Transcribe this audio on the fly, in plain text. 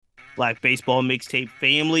Black Baseball Mixtape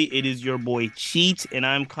family. It is your boy Cheat, and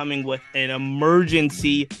I'm coming with an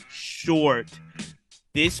emergency short.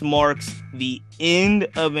 This marks the end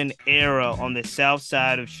of an era on the south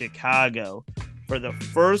side of Chicago. For the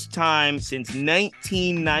first time since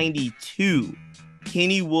 1992,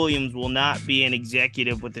 Kenny Williams will not be an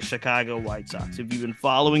executive with the Chicago White Sox. If you've been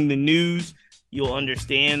following the news, you'll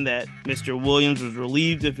understand that Mr. Williams was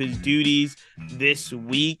relieved of his duties this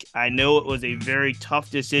week. I know it was a very tough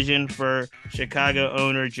decision for Chicago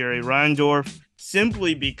owner Jerry Reinsdorf,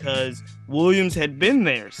 simply because Williams had been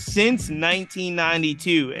there since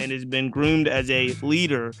 1992 and has been groomed as a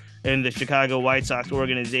leader in the Chicago White Sox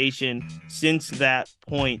organization since that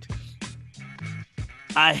point.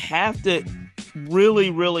 I have to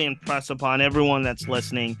really impress upon everyone that's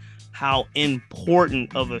listening how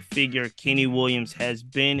important of a figure Kenny Williams has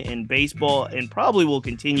been in baseball and probably will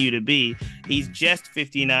continue to be. He's just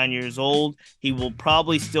 59 years old. He will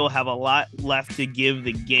probably still have a lot left to give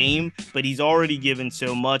the game, but he's already given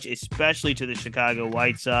so much, especially to the Chicago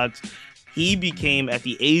White Sox. He became, at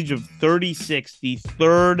the age of 36, the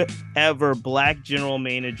third ever black general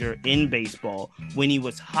manager in baseball. When he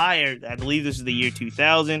was hired, I believe this is the year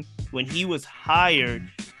 2000, when he was hired,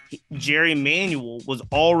 Jerry Manuel was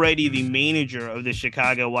already the manager of the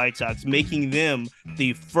Chicago White Sox, making them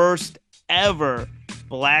the first ever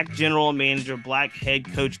black general manager, black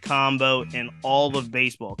head coach combo in all of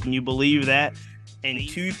baseball. Can you believe that? In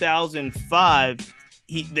 2005,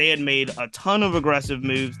 they had made a ton of aggressive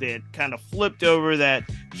moves. They had kind of flipped over that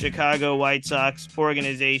Chicago White Sox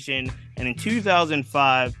organization. And in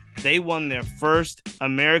 2005, they won their first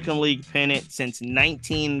American League pennant since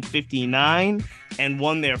 1959 and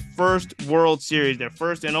won their first World Series, their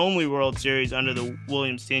first and only World Series under the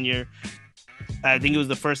Williams tenure. I think it was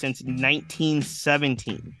the first since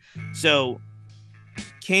 1917. So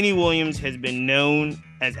Kenny Williams has been known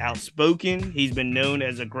as outspoken. He's been known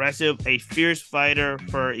as aggressive, a fierce fighter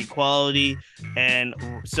for equality and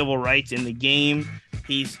civil rights in the game.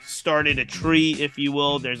 He's started a tree, if you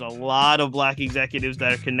will. There's a lot of black executives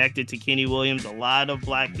that are connected to Kenny Williams, a lot of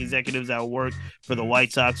black executives that work for the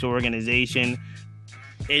White Sox organization.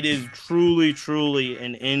 It is truly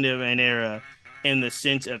an end of an era in the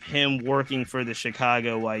sense of him working for the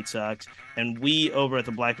Chicago White Sox. And we over at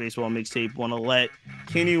the Black Baseball Mixtape want to let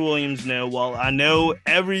Kenny Williams know, while I know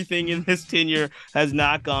everything in this tenure has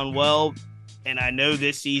not gone well, and I know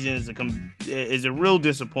this season is a real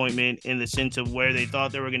disappointment in the sense of where they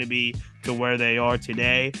thought they were going to be to where they are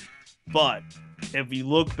today. But if you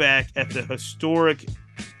look back at the historic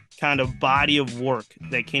kind of body of work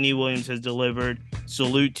that Kenny Williams has delivered,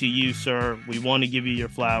 salute to you, sir. We want to give you your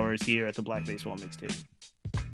flowers here at the Black Baseball Mixtape.